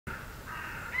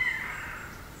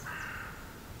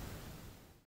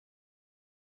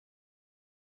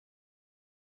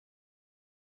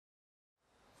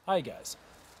Hi guys.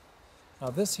 Now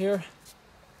this here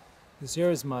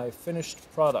is my finished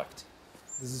product.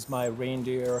 This is my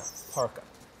Reindeer Parka.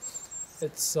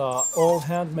 It's all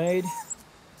handmade,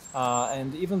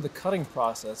 and even the cutting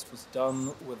process was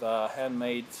done with a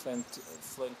handmade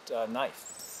flint knife.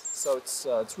 So it's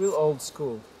real old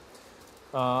school.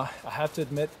 I have to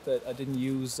admit that I didn't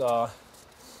use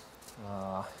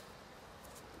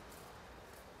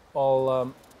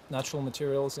all natural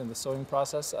materials in the sewing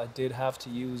process. I did have to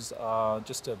use,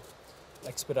 just to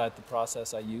expedite the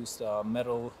process, I used a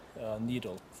metal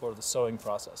needle for the sewing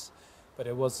process. But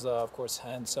it was, of course,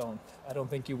 hand sewn. I don't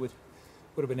think you would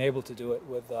have been able to do it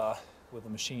with a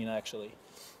machine, actually,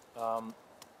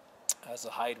 as the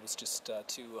hide was just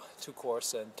too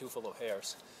coarse and too full of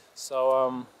hairs.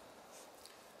 So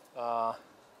I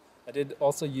did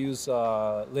also use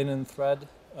linen thread,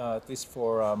 at least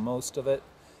for most of it.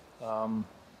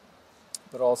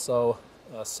 But also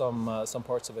some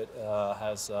parts of it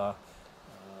has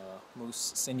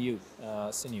moose sinew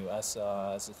as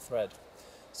a thread.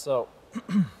 So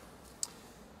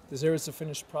this here is the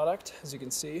finished product. As you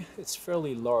can see, it's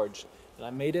fairly large, and I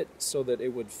made it so that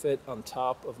it would fit on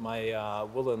top of my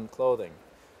woolen clothing.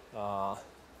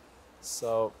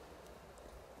 So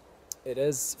it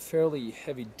is fairly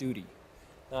heavy duty.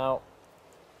 Now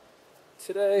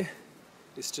today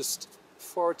it's just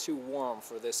far too warm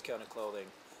for this kind of clothing,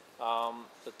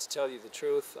 but to tell you the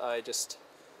truth, I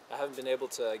haven't been able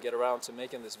to get around to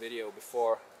making this video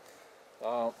before,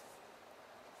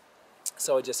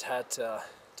 so I just had to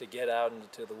get out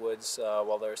into the woods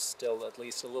while there's still at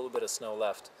least a little bit of snow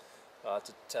left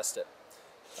to test it.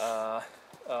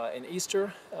 In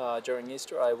Easter, during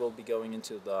Easter, I will be going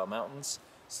into the mountains,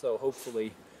 so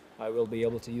hopefully I will be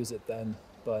able to use it then,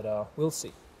 but we'll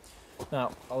see.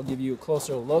 Now, I'll give you a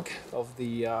closer look of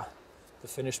the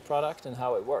finished product and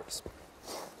how it works.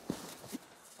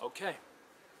 Okay,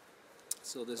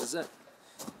 so this is it.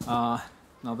 Now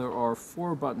there are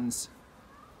 4 buttons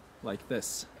like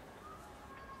this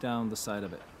down the side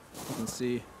of it. You can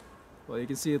see, well, you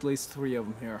can see at least 3 of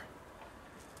them here.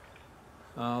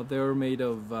 They're made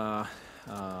of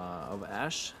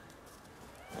ash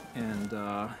and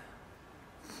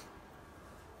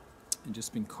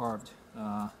just been carved.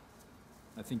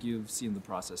 I think you've seen the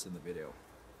process in the video.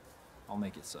 I'll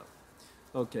make it so.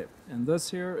 Okay, and this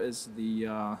here is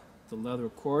the leather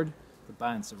cord that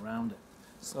binds around it.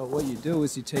 So what you do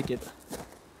is you take it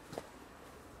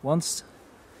once.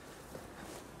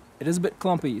 It is a bit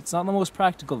clumpy. It's not the most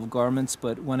practical of garments,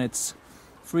 but when it's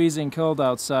freezing cold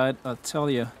outside, I'll tell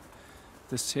you,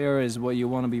 this here is what you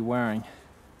want to be wearing.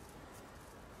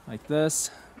 Like this.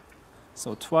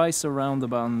 So twice around the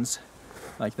buttons,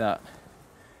 like that.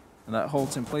 And that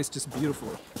holds in place just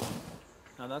beautifully.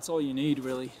 Now that's all you need,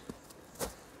 really.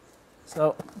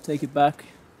 So take it back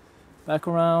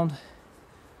around,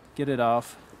 get it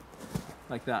off,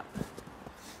 like that.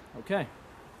 Okay.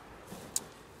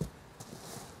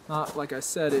 Like I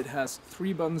said, it has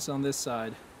 3 buttons on this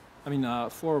side. I mean,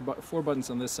 4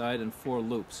 buttons on this side and 4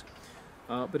 loops.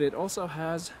 But it also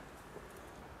has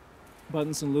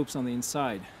buttons and loops on the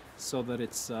inside, so that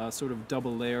it's sort of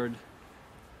double layered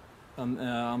on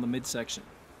the midsection.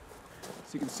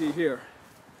 So you can see here,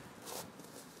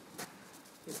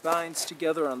 it binds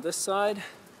together on this side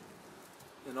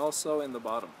and also in the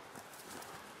bottom,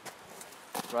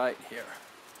 right here.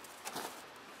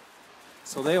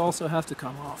 So they also have to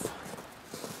come off.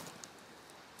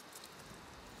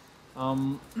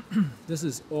 This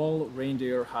is all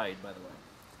reindeer hide, by the way.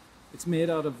 It's made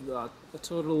out of a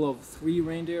total of 3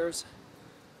 reindeers,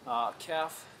 a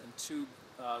calf and 2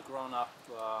 grown-up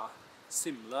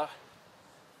simla,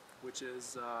 which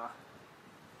is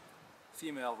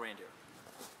female reindeer.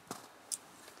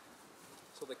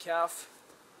 So the calf,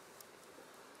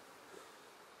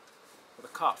 or the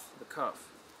calf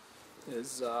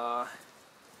is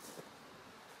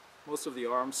most of the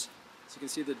arms. So you can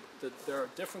see that there are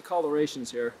different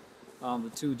colorations here on the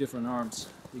 2 different arms.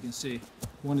 You can see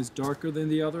one is darker than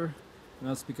the other, and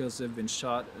that's because they've been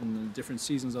shot in different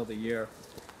seasons of the year.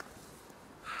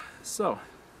 So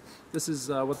this is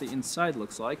what the inside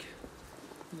looks like.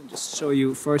 Let me just show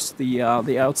you first the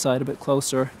outside a bit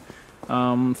closer.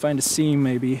 Find a seam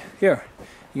maybe. Here,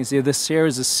 you can see this here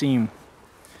is a seam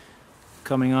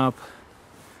coming up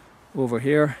over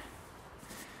here,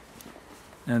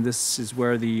 and this is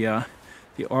where the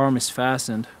arm is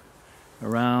fastened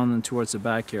around and towards the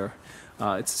back here.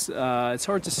 It's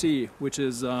hard to see, which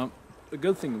is a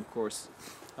good thing, of course.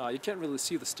 You can't really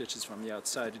see the stitches from the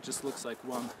outside. It just looks like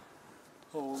one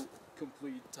whole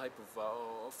complete type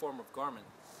of form of garment.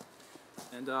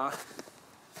 And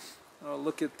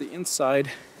look at the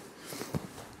inside.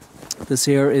 This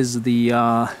here is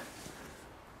the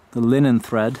linen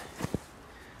thread,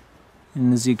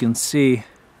 and as you can see,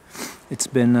 it's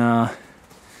been and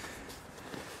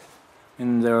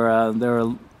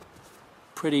they're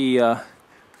pretty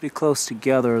close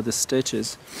together, the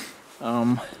stitches.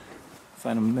 Find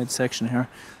a midsection here.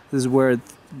 This is where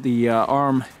the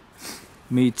arm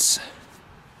meets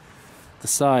the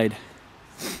side.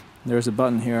 There's a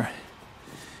button here.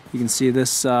 You can see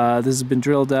this. This has been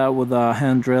drilled out with a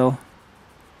hand drill,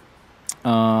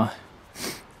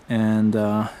 and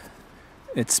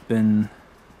it's been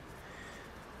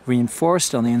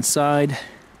reinforced on the inside.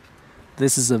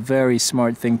 This is a very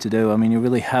smart thing to do. I mean, you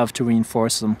really have to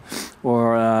reinforce them,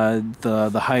 or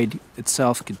the hide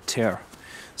itself could tear.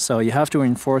 So you have to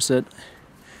reinforce it,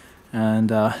 and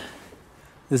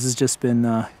this has just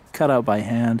been cut out by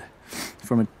hand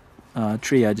from a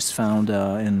tree I just found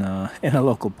in a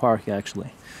local park,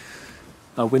 actually.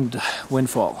 A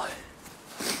windfall.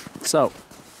 So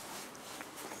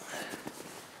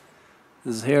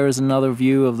here is another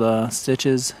view of the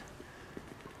stitches.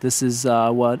 This is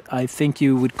what I think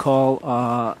you would call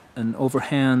an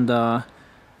overhand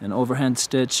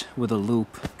stitch with a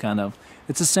loop, kind of.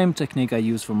 It's the same technique I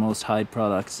use for most hide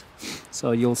products,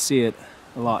 so you'll see it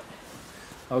a lot.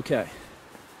 Okay.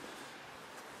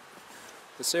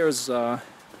 This here is the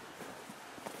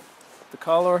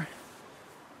collar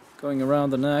going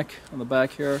around the neck on the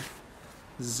back here.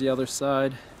 This is the other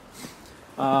side.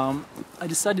 I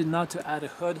decided not to add a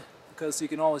hood because you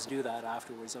can always do that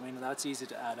afterwards. I mean, that's easy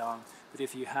to add on, but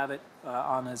if you have it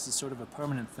on as a sort of a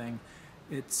permanent thing,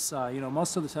 it's you know,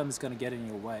 most of the time it's going to get in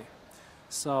your way.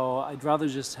 So I'd rather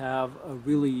just have a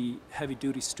really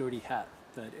heavy-duty, sturdy hat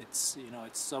that it's, you know,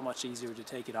 it's so much easier to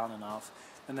take it on and off,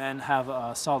 and then have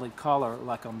a solid collar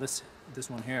like on this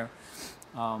one here,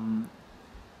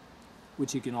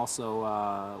 which you can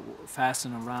also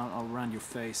fasten around your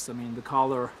face. I mean, the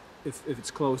collar, if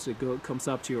it's closed, it comes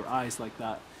up to your eyes like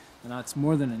that, and that's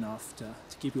more than enough to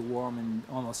keep you warm in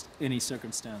almost any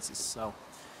circumstances. So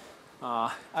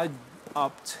I'd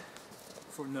opt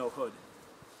for no hood,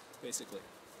 basically.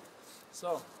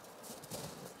 So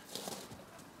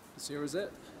this here is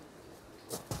it.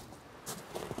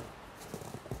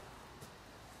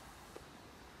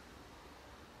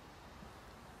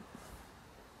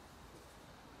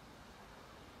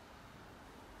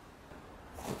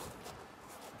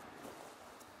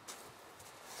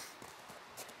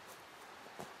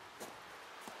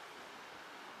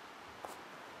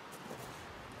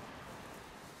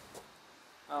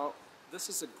 Now, this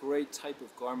is a great type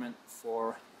of garment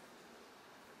for,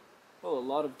 well, a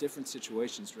lot of different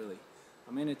situations, really.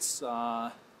 I mean, it's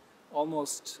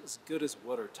almost as good as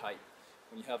watertight.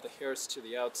 When you have the hairs to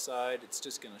the outside, it's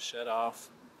just going to shed off,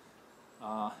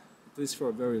 at least for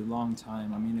a very long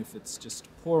time. I mean, if it's just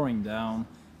pouring down,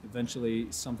 eventually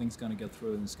something's going to get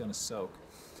through and it's going to soak.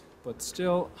 But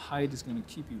still, hide is going to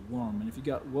keep you warm. And if you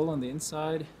got wool on the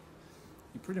inside,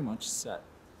 you're pretty much set.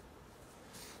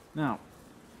 Now,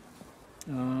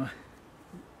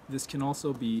 this can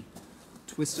also be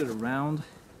twisted around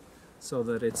so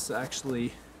that it's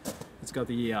got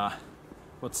the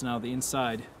what's now the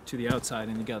inside to the outside,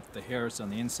 and you got the hairs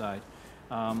on the inside.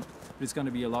 It's going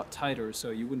to be a lot tighter, so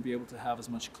you wouldn't be able to have as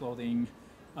much clothing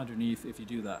underneath if you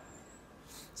do that.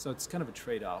 So it's kind of a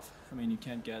trade-off. I mean, you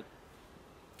can't get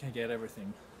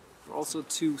everything. There are also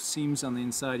two seams on the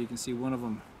inside. You can see one of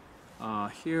them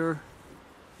here,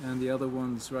 and the other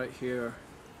one's right here.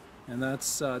 And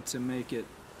that's to make it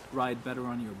ride better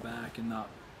on your back and not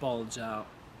bulge out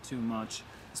too much.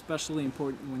 Especially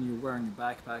important when you're wearing a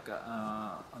backpack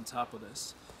on top of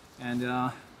this. And you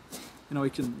know,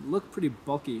 it can look pretty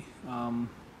bulky,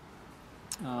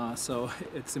 so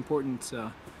it's important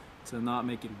to not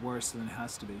make it worse than it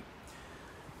has to be.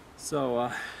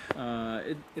 So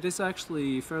it is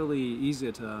actually fairly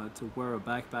easy to wear a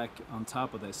backpack on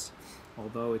top of this,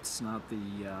 although it's not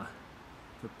the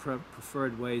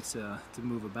preferred way to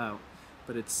move about,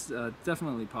 but it's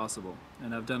definitely possible,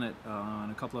 and I've done it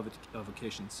on a couple of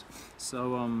occasions.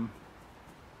 So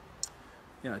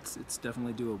yeah, it's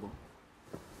definitely doable.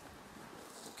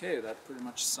 Okay, that pretty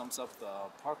much sums up the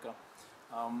parka.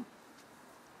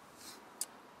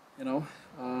 You know,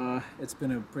 it's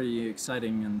been a pretty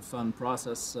exciting and fun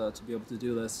process to be able to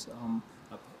do this.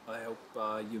 I hope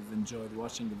you've enjoyed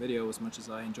watching the video as much as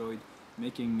I enjoyed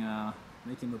making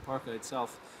the parka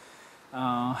itself.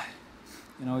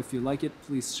 You know, if you like it,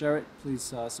 please share it,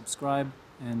 please subscribe,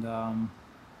 and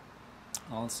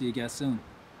I'll see you guys soon.